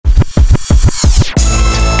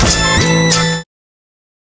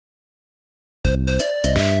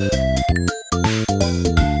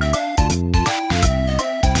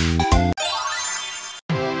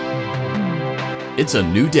It's a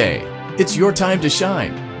new day. It's your time to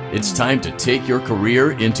shine. It's time to take your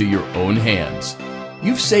career into your own hands.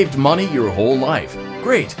 You've saved money your whole life.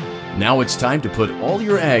 Great. Now it's time to put all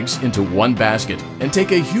your eggs into one basket and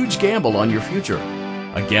take a huge gamble on your future.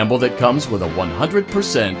 A gamble that comes with a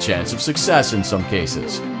 100% chance of success in some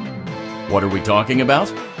cases. What are we talking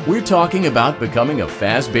about? We're talking about becoming a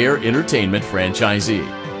Fazbear Entertainment franchisee.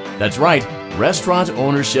 That's right, restaurant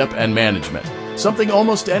ownership and management. Something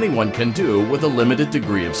almost anyone can do with a limited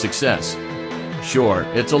degree of success. Sure,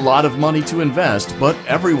 it's a lot of money to invest, but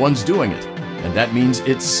everyone's doing it. And that means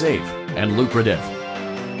it's safe and lucrative.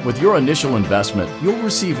 With your initial investment, you'll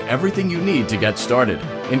receive everything you need to get started,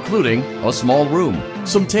 including a small room,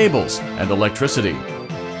 some tables, and electricity.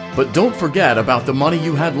 But don't forget about the money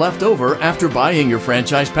you had left over after buying your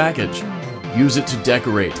franchise package. Use it to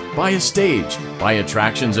decorate, buy a stage, buy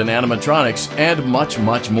attractions and animatronics, and much,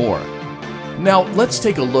 much more. Now, let's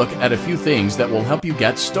take a look at a few things that will help you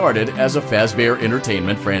get started as a Fazbear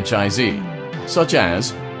Entertainment franchisee, such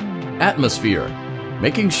as atmosphere.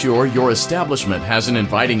 Making sure your establishment has an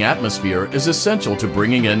inviting atmosphere is essential to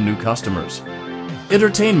bringing in new customers.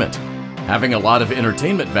 Entertainment. Having a lot of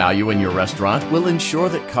entertainment value in your restaurant will ensure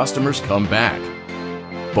that customers come back.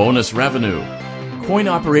 Bonus revenue.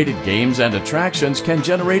 Coin-operated games and attractions can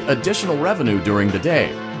generate additional revenue during the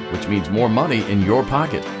day, which means more money in your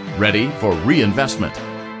pocket, ready for reinvestment.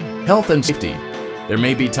 Health and safety. There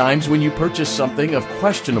may be times when you purchase something of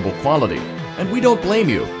questionable quality, and we don't blame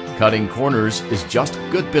you. Cutting corners is just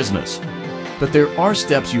good business. But there are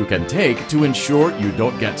steps you can take to ensure you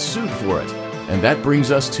don't get sued for it. And that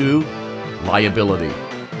brings us to liability.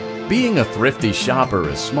 Being a thrifty shopper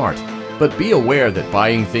is smart, but be aware that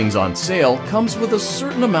buying things on sale comes with a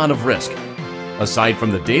certain amount of risk. Aside from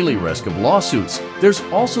the daily risk of lawsuits, there's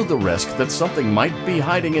also the risk that something might be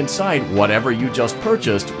hiding inside whatever you just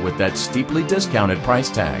purchased with that steeply discounted price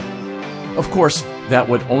tag. Of course, that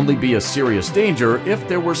would only be a serious danger if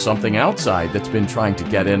there were something outside that's been trying to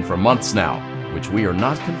get in for months now, which we are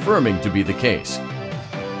not confirming to be the case.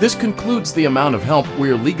 This concludes the amount of help we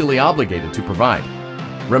are legally obligated to provide.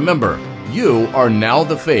 Remember, you are now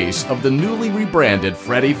the face of the newly rebranded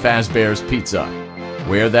Freddy Fazbear's Pizza.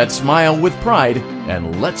 Wear that smile with pride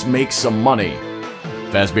and let's make some money.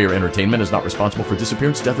 Fazbear Entertainment is not responsible for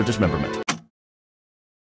disappearance, death, or dismemberment.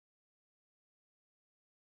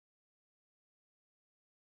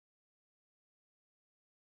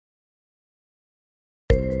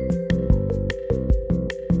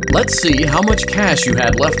 Let's see how much cash you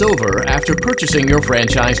had left over after purchasing your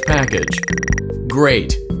franchise package.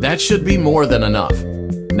 Great, that should be more than enough.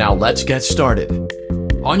 Now let's get started.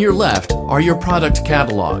 On your left are your product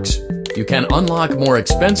catalogs. You can unlock more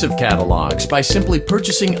expensive catalogs by simply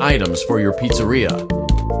purchasing items for your pizzeria.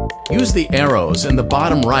 Use the arrows in the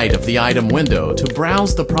bottom right of the item window to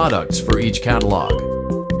browse the products for each catalog.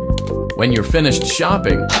 When you're finished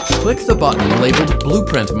shopping, click the button labeled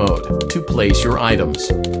Blueprint Mode to place your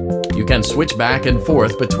items. You can switch back and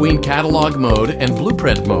forth between Catalog Mode and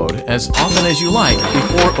Blueprint Mode as often as you like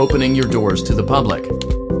before opening your doors to the public.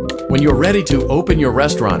 When you're ready to open your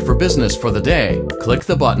restaurant for business for the day, click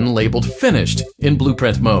the button labeled Finished in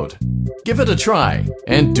Blueprint Mode. Give it a try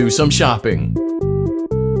and do some shopping.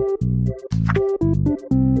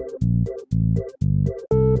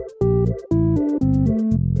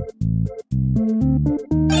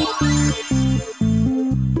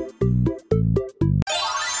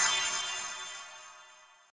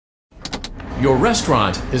 Your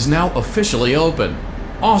restaurant is now officially open.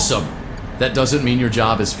 Awesome! That doesn't mean your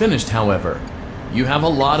job is finished, however. You have a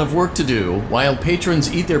lot of work to do while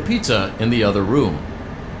patrons eat their pizza in the other room.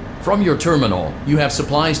 From your terminal, you have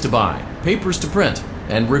supplies to buy, papers to print,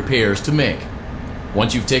 and repairs to make.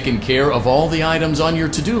 Once you've taken care of all the items on your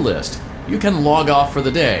to-do list, you can log off for the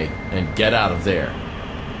day and get out of there.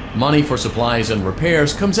 Money for supplies and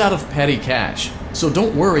repairs comes out of petty cash, so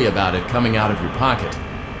don't worry about it coming out of your pocket.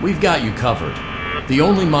 We've got you covered. The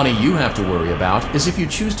only money you have to worry about is if you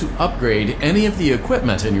choose to upgrade any of the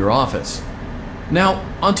equipment in your office. Now,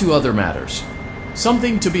 onto other matters.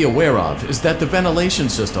 Something to be aware of is that the ventilation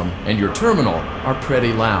system and your terminal are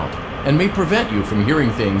pretty loud and may prevent you from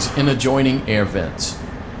hearing things in adjoining air vents.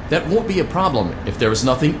 That won't be a problem if there is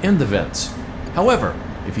nothing in the vents. However,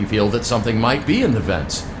 if you feel that something might be in the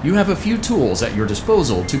vents, you have a few tools at your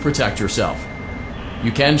disposal to protect yourself.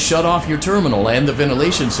 You can shut off your terminal and the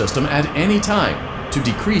ventilation system at any time to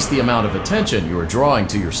decrease the amount of attention you are drawing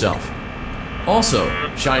to yourself. Also,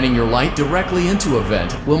 shining your light directly into a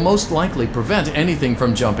vent will most likely prevent anything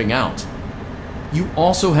from jumping out. You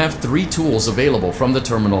also have 3 tools available from the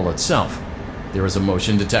terminal itself. There is a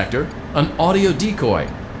motion detector, an audio decoy,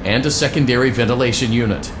 and a secondary ventilation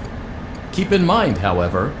unit. Keep in mind,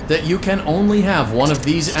 however, that you can only have one of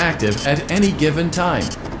these active at any given time.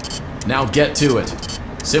 Now get to it.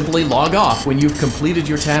 Simply log off when you've completed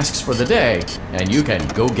your tasks for the day, and you can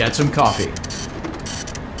go get some coffee.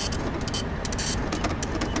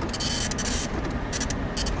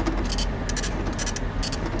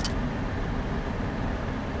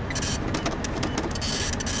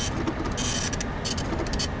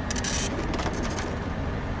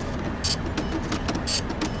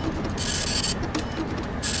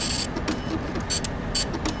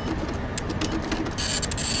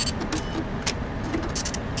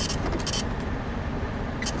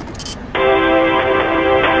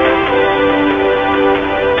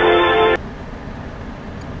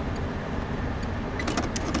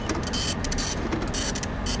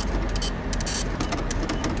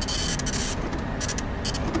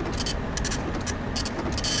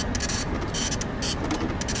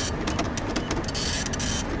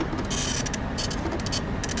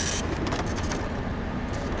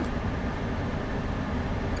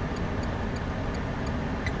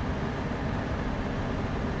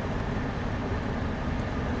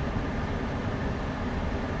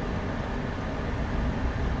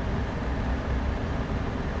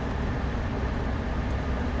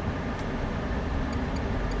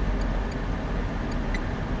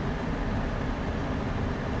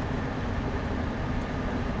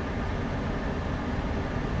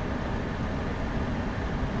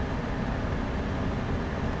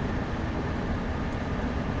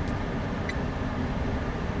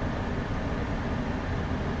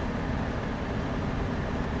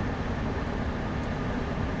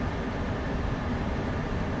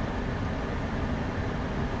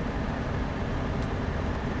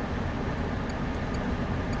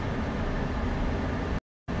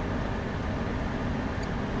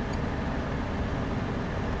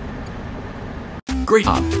 Great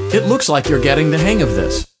job. It looks like you're getting the hang of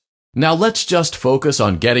this. Now let's just focus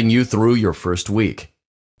on getting you through your first week.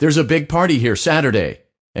 There's a big party here Saturday,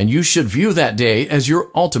 and you should view that day as your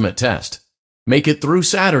ultimate test. Make it through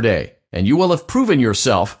Saturday, and you will have proven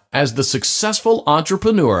yourself as the successful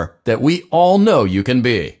entrepreneur that we all know you can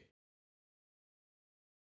be.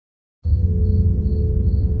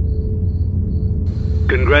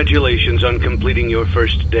 Congratulations on completing your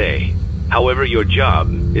first day. However, your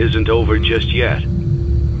job isn't over just yet.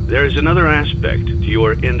 There is another aspect to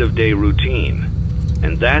your end-of-day routine,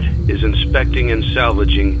 and that is inspecting and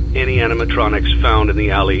salvaging any animatronics found in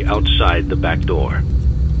the alley outside the back door.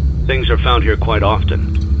 Things are found here quite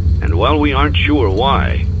often, and while we aren't sure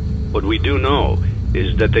why, what we do know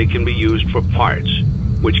is that they can be used for parts,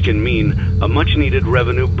 which can mean a much-needed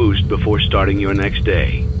revenue boost before starting your next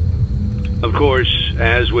day. Of course,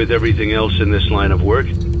 as with everything else in this line of work,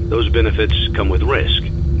 those benefits come with risk.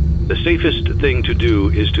 The safest thing to do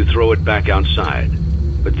is to throw it back outside,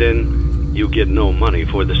 but then you get no money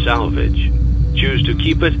for the salvage. Choose to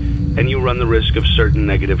keep it, and you run the risk of certain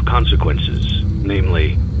negative consequences,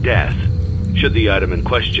 namely death, should the item in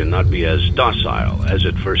question not be as docile as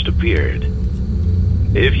it first appeared.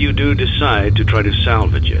 If you do decide to try to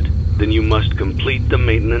salvage it, then you must complete the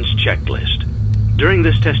maintenance checklist. During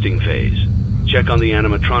this testing phase, check on the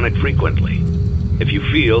animatronic frequently. If you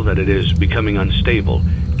feel that it is becoming unstable,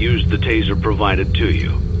 use the taser provided to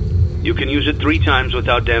you. You can use it 3 times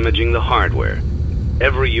without damaging the hardware.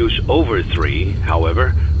 Every use over 3,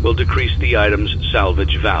 however, will decrease the item's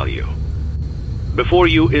salvage value. Before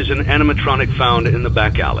you is an animatronic found in the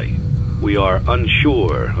back alley. We are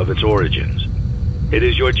unsure of its origins. It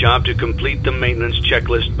is your job to complete the maintenance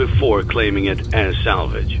checklist before claiming it as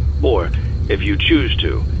salvage. Or, if you choose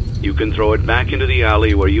to, you can throw it back into the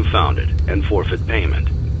alley where you found it and forfeit payment.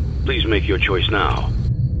 Please make your choice now.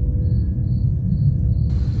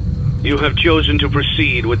 You have chosen to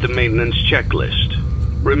proceed with the maintenance checklist.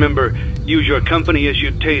 Remember, use your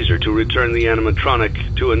company-issued taser to return the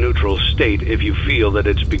animatronic to a neutral state if you feel that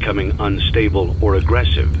it's becoming unstable or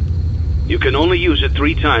aggressive. You can only use it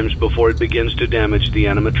 3 times before it begins to damage the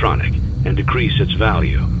animatronic and decrease its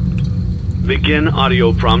value. Begin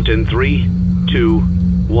audio prompt in 3, 2,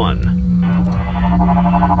 1.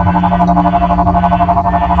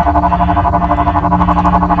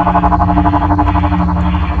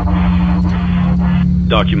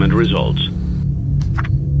 Document results.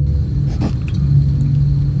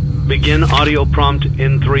 Begin audio prompt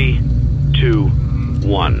in 3, 2,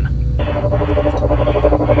 1.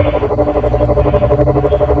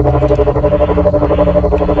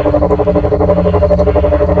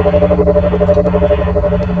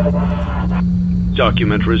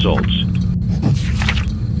 Document results.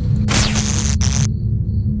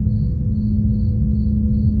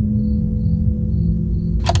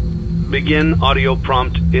 Begin audio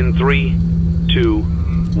prompt in 3, 2,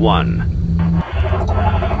 1.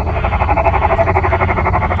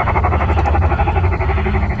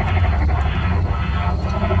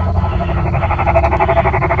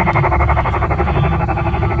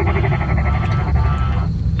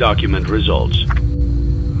 Document results.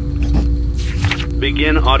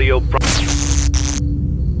 Begin audio prompt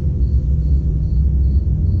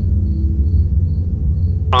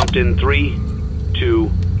in 3,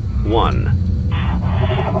 2, 1.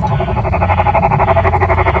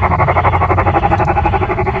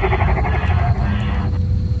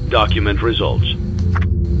 Document results.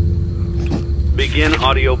 Begin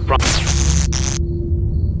audio prompt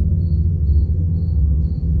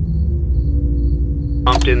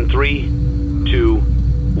in 3, 2,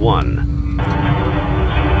 1.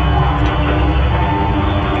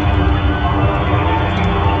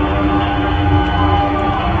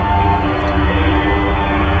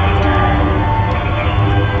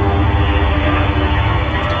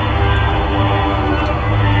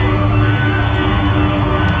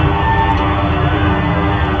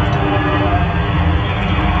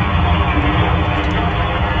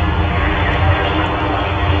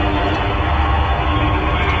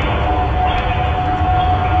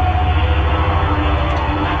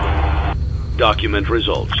 Document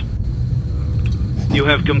results. You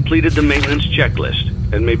have completed the maintenance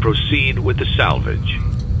checklist and may proceed with the salvage.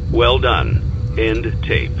 Well done. End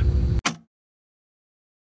tape.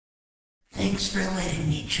 Thanks for letting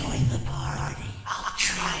me join the party. I'll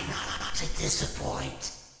try not to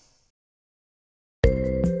disappoint.